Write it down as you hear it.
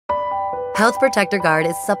Health Protector Guard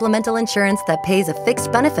is supplemental insurance that pays a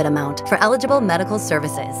fixed benefit amount for eligible medical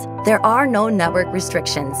services. There are no network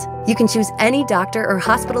restrictions. You can choose any doctor or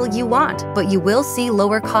hospital you want, but you will see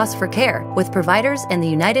lower costs for care with providers in the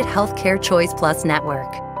United Healthcare Choice Plus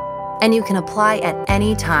network. And you can apply at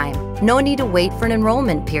any time. No need to wait for an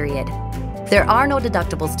enrollment period. There are no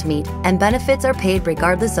deductibles to meet, and benefits are paid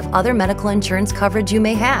regardless of other medical insurance coverage you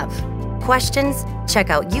may have. Questions? Check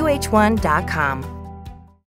out uh1.com.